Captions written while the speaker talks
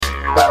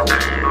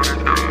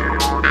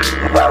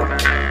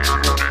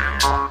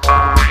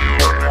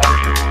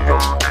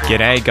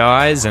G'day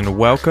guys and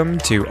welcome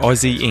to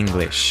Aussie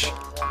English.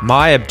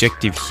 My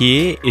objective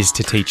here is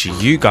to teach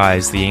you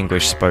guys the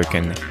English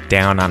spoken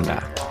down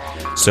under.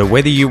 So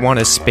whether you want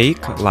to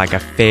speak like a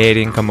fair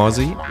dinkum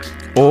Aussie,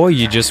 or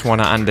you just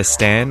want to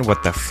understand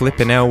what the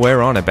flippin' hell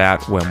we're on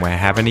about when we're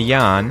having a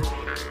yarn,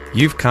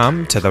 you've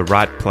come to the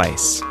right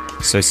place.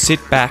 So sit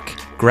back,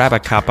 grab a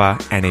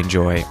cuppa and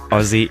enjoy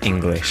Aussie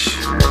English.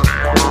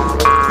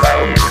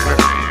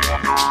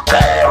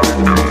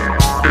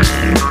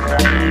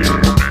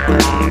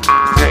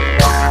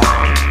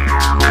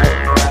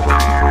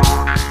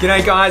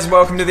 G'day guys,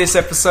 welcome to this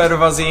episode of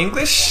Aussie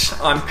English.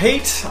 I'm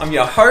Pete, I'm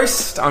your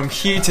host. I'm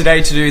here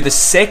today to do the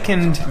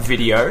second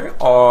video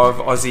of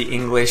Aussie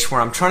English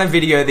where I'm trying to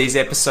video these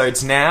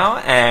episodes now,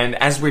 and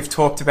as we've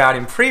talked about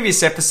in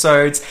previous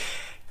episodes,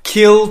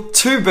 kill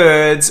two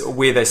birds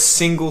with a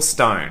single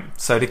stone.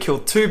 So to kill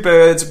two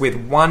birds with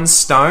one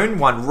stone,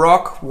 one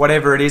rock,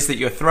 whatever it is that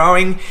you're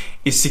throwing,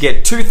 is to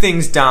get two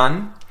things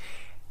done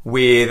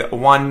with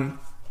one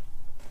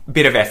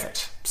bit of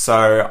effort.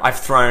 So I've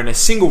thrown a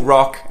single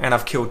rock and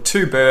I've killed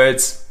two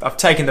birds. I've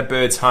taken the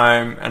birds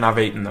home and I've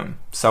eaten them.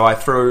 So I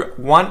threw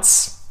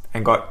once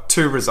and got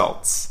two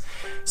results.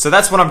 So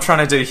that's what I'm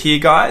trying to do here,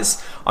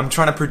 guys. I'm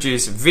trying to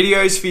produce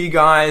videos for you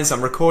guys.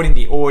 I'm recording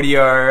the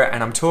audio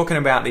and I'm talking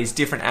about these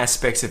different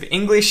aspects of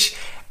English,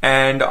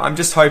 and I'm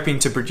just hoping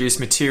to produce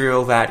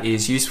material that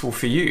is useful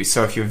for you.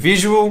 So if you're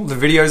visual, the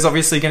video is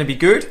obviously going to be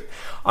good.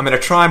 I'm going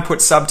to try and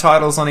put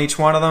subtitles on each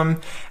one of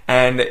them,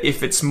 and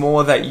if it's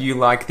more that you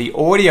like the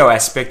audio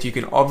aspect, you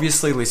can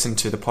obviously listen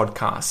to the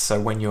podcast. So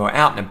when you're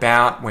out and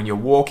about, when you're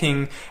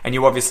walking, and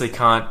you obviously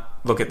can't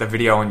look at the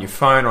video on your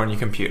phone or on your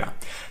computer.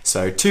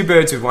 So two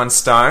birds with one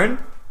stone,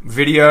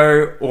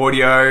 video,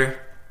 audio,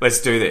 let's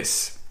do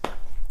this.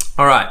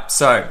 Alright,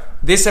 so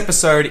this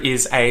episode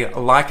is a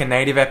Like a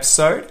Native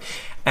episode,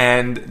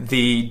 and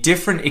the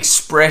different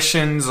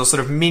expressions or sort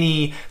of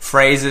mini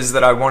phrases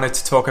that I wanted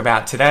to talk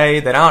about today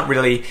that aren't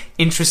really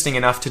interesting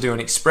enough to do an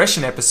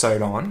expression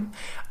episode on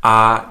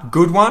are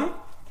good one,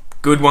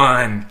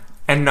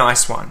 and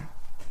nice one.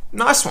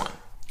 Nice one.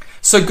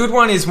 So good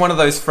one is one of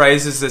those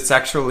phrases that's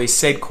actually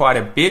said quite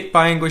a bit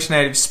by English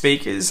native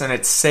speakers, and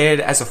it's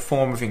said as a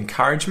form of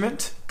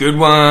encouragement. Good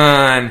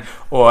one,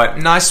 or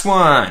nice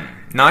one,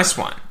 nice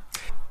one.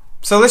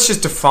 So let's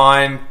just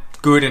define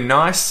good and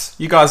nice.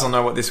 You guys will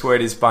know what this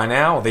word is by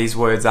now, or these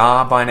words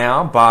are by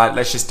now, but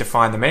let's just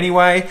define them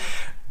anyway.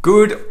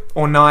 Good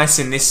or nice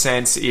in this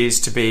sense is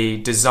to be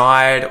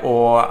desired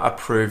or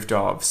approved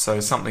of.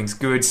 So something's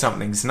good,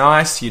 something's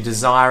nice, you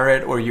desire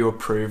it or you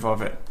approve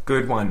of it.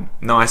 Good one,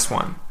 nice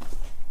one.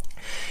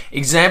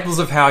 Examples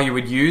of how you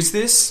would use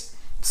this.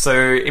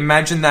 So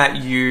imagine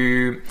that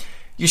you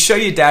show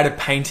your dad a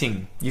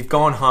painting. You've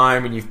gone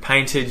home and you've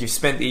painted, you've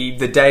spent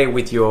the day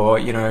with your,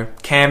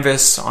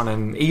 canvas on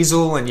an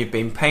easel and you've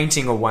been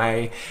painting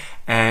away,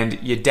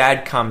 and your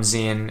dad comes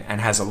in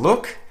and has a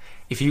look.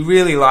 If he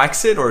really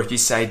likes it, or if you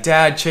say,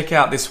 Dad, check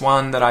out this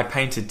one that I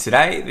painted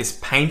today, this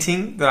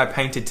painting that I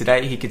painted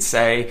today, he could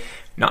say,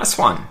 nice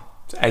one,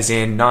 as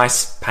in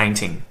nice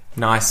painting,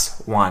 nice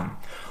one.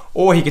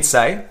 Or he could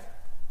say,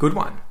 good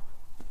one,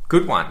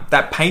 good one.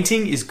 That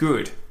painting is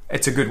good.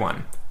 It's a good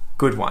one.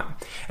 Good one.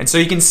 And so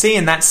you can see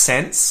in that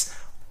sense,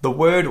 the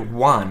word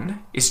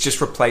one is just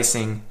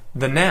replacing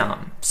the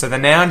noun. So the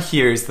noun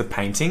here is the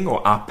painting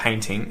or a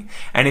painting.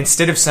 And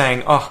instead of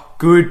saying, oh,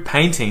 good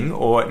painting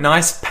or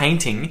nice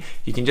painting,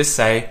 you can just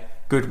say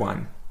good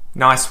one,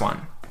 nice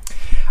one.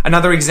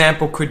 Another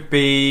example could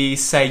be,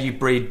 say you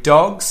breed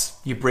dogs,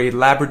 you breed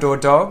Labrador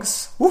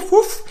dogs, woof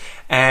woof,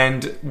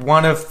 and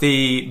one of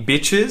the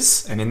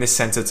bitches, and in this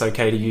sense it's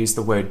okay to use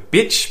the word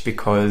bitch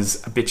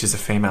because a bitch is a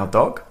female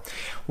dog.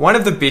 One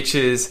of the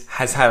bitches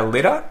has had a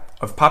litter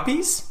of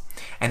puppies,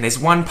 and there's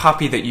one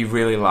puppy that you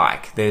really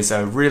like. There's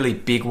a really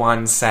big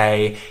one,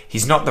 say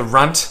he's not the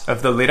runt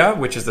of the litter,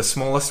 which is the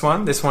smallest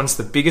one. This one's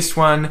the biggest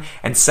one,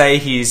 and say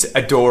he's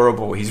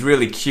adorable. He's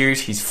really cute,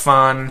 he's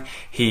fun,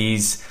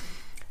 he's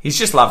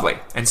just lovely.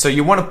 And so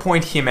you want to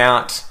point him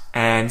out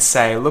and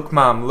say, look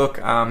mum, look,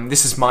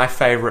 this is my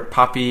favorite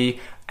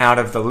puppy out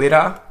of the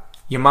litter.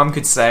 Your mum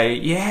could say,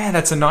 yeah,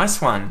 that's a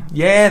nice one.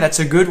 Yeah, that's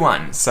a good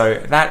one. So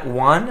that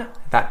one,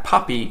 that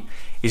puppy,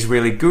 is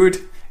really good.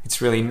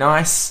 It's really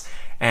nice.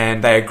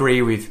 And they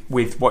agree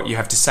with what you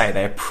have to say.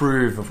 They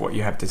approve of what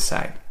you have to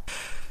say.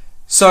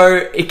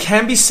 So it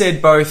can be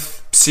said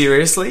both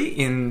seriously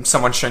in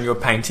someone showing you a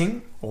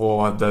painting,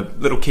 or the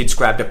little kids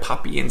grabbed a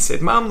puppy and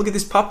said, Mum, look at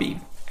this puppy.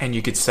 And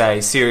you could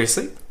say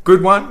seriously,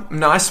 good one,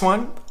 nice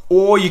one.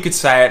 Or you could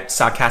say it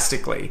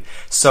sarcastically.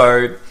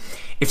 So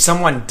if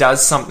someone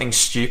does something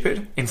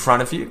stupid in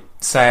front of you,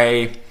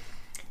 say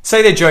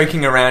they're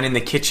joking around in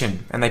the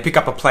kitchen and they pick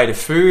up a plate of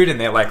food and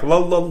they're like, la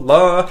la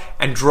la,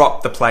 and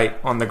drop the plate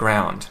on the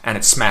ground and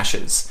it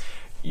smashes.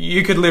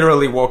 You could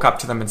literally walk up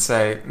to them and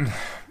say,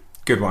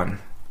 good one.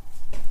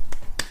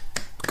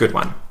 Good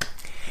one.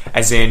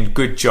 As in,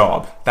 good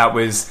job. That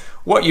was,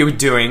 what you were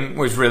doing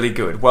was really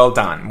good. Well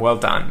done, well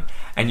done.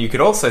 And you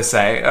could also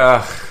say,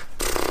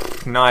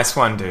 Nice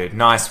one, dude.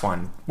 Nice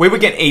one. We were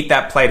going to eat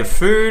that plate of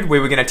food. We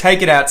were going to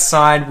take it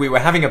outside. We were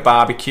having a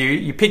barbecue.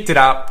 You picked it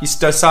up. You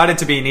decided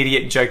to be an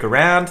idiot and joke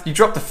around. You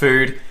dropped the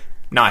food.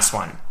 Nice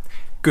one.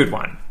 Good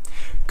one.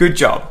 Good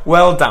job.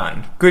 Well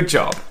done. Good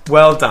job.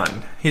 Well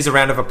done. Here's a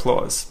round of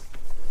applause.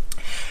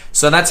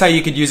 So that's how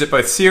you could use it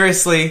both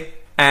seriously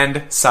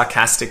and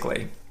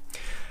sarcastically.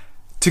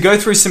 To go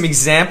through some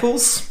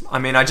examples,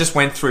 I just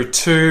went through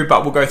 2,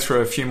 but we'll go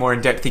through a few more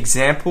in-depth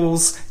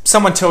examples.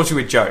 Someone tells you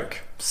a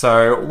joke.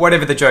 So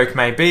whatever the joke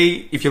may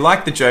be, if you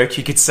like the joke,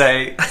 you could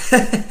say,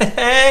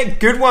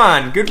 good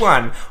one,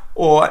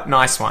 or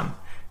nice one.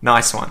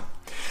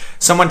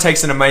 Someone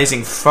takes an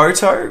amazing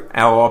photo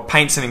or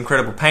paints an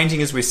incredible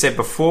painting, as we said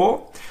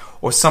before,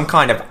 or some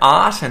kind of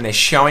art and they're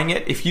showing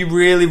it. If you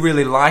really,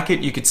 really like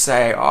it, you could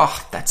say,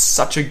 oh, that's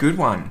such a good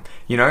one.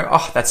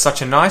 Oh, that's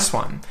such a nice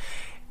one.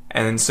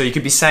 And so you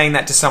could be saying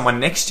that to someone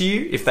next to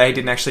you. If they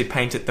didn't actually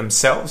paint it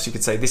themselves, you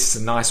could say, this is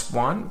a nice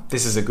one.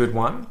 This is a good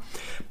one.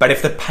 But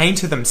if the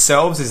painter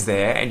themselves is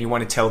there and you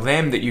want to tell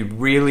them that you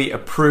really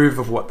approve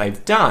of what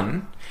they've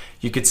done,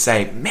 you could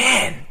say,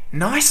 man,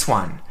 nice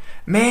one.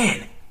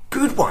 Man,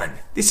 good one.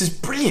 This is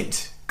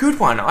brilliant. Good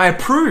one. I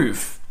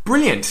approve.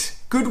 Brilliant.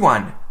 Good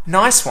one.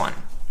 Nice one.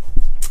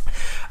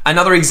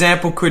 Another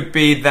example could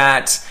be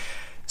that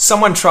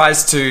someone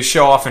tries to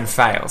show off and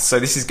fails. So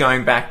this is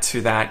going back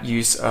to that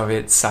use of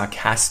it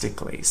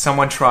sarcastically.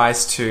 Someone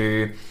tries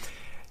to,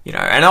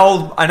 an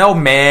old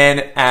man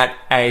at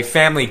a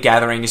family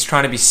gathering is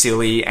trying to be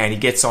silly and he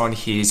gets on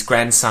his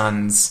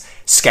grandson's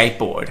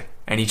skateboard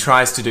and he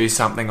tries to do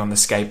something on the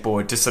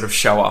skateboard to sort of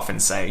show off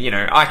and say,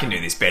 I can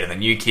do this better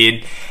than you,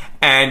 kid.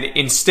 And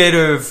instead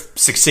of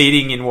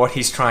succeeding in what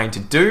he's trying to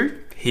do,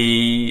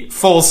 he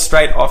falls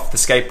straight off the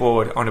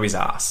skateboard onto his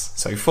ass.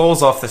 So he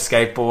falls off the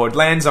skateboard,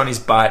 lands on his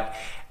butt,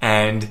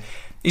 and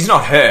he's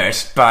not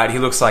hurt, but he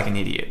looks like an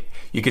idiot.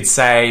 You could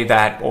say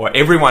that, or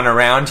everyone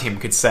around him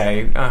could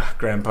say, oh,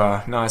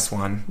 Grandpa, nice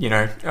one.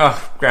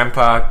 Oh,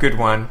 Grandpa, good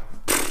one.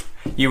 Pfft,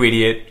 you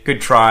idiot, good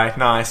try,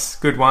 nice,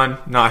 good one,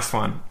 nice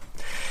one.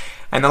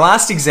 And the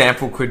last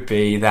example could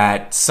be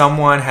that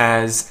someone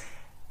has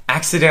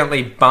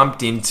accidentally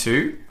bumped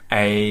into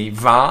a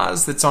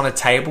vase that's on a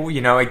table.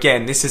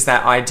 Again, this is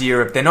that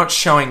idea of they're not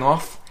showing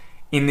off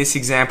in this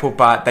example,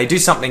 but they do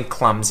something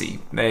clumsy.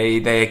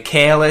 They're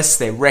careless,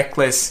 they're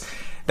reckless.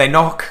 They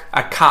knock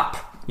a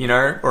cup,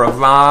 or a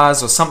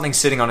vase or something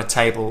sitting on a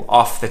table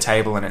off the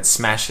table and it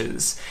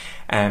smashes.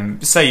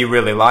 Say you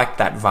really liked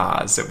that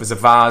vase. It was a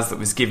vase that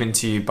was given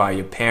to you by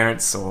your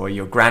parents or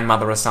your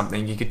grandmother or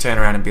something. You could turn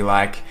around and be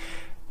like,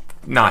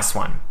 nice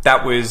one.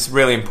 That was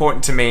really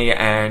important to me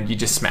and you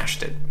just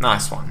smashed it.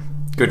 Nice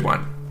one. Good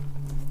one.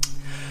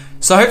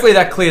 So hopefully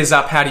that clears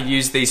up how to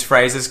use these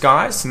phrases,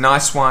 guys.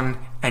 Nice one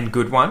and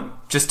good one.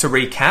 Just to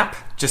recap,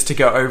 just to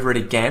go over it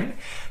again.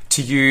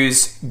 To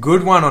use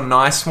good one or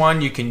nice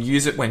one, you can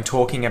use it when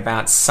talking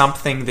about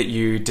something that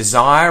you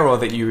desire or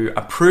that you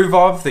approve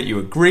of, that you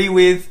agree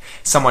with.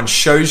 Someone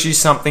shows you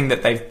something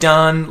that they've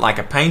done, like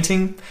a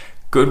painting.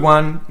 Good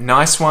one,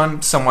 nice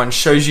one. Someone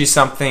shows you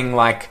something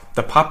like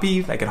the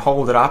puppy. They could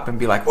hold it up and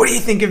be like, what do you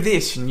think of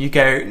this? And you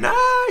go,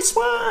 nice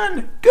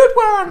one, good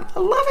one, I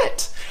love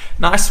it.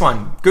 Nice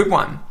one, good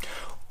one.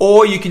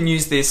 Or you can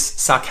use this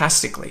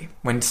sarcastically.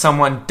 When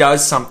someone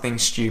does something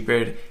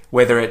stupid,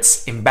 whether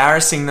it's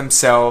embarrassing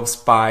themselves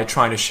by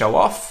trying to show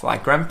off,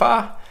 like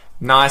Grandpa,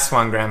 nice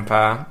one,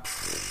 Grandpa,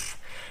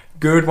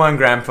 good one,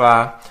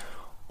 Grandpa.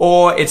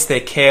 Or it's they're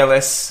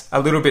careless, a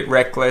little bit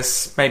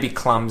reckless, maybe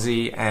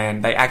clumsy,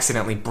 and they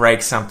accidentally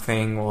break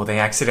something or they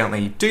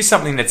accidentally do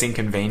something that's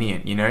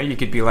inconvenient, You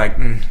could be like,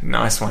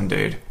 nice one,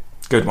 dude.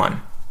 Good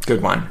one.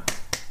 Good one.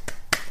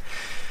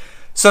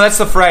 So that's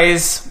the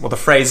phrase, the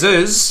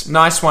phrases,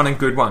 nice one and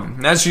good one.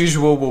 And as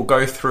usual, we'll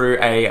go through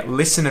a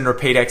listen and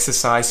repeat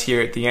exercise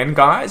here at the end,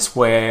 guys,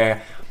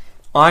 where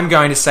I'm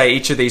going to say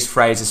each of these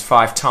phrases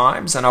 5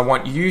 times, and I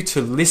want you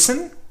to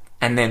listen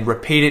and then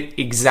repeat it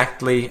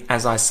exactly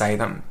as I say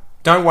them.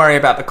 Don't worry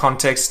about the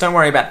context. Don't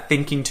worry about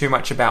thinking too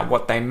much about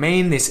what they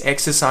mean. This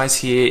exercise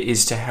here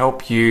is to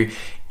help you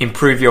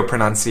improve your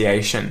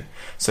pronunciation.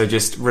 So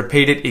just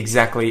repeat it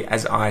exactly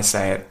as I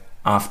say it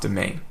after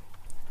me.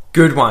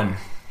 Good one.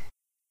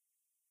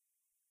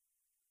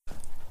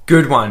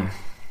 Good one.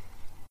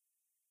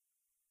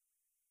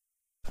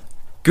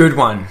 Good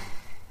one.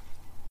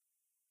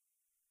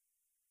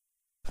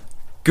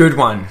 Good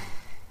one.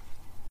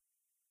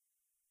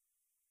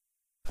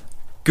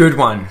 Good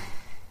one.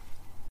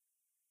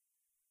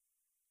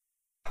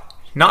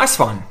 Nice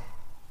one.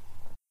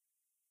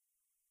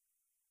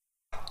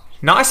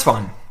 Nice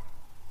one.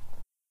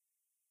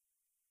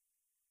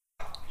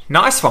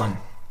 Nice one.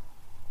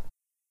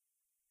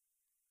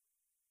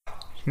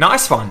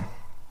 Nice one.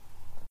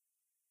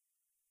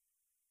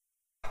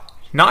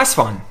 Nice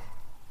one.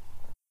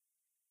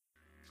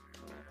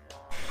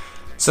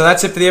 So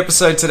that's it for the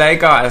episode today,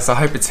 guys. I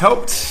hope it's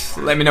helped.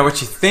 Let me know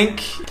what you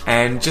think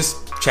and just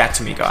chat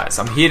to me, guys.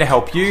 I'm here to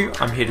help you.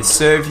 I'm here to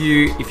serve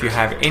you. If you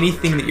have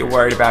anything that you're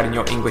worried about in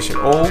your English at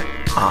all,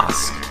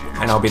 ask,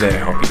 and I'll be there to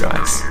help you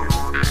guys.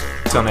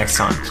 Till next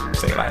time,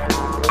 see you later.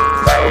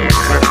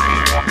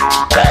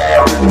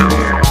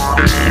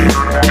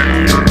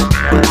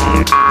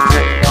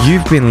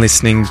 You've been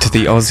listening to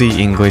the Aussie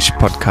English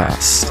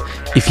Podcast.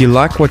 If you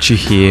like what you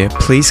hear,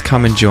 please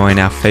come and join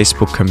our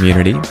Facebook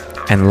community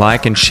and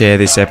like and share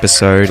this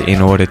episode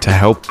in order to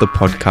help the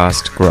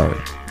podcast grow.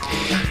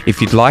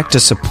 If you'd like to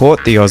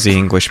support the Aussie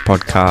English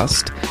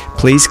Podcast,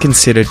 please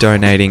consider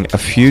donating a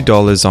few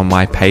dollars on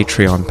my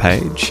Patreon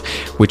page,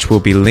 which will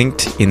be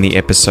linked in the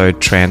episode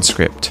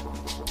transcript.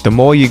 The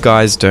more you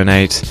guys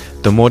donate,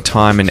 the more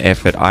time and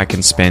effort I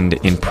can spend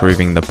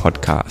improving the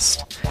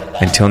podcast.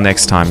 Until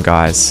next time,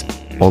 guys,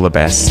 all the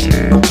best.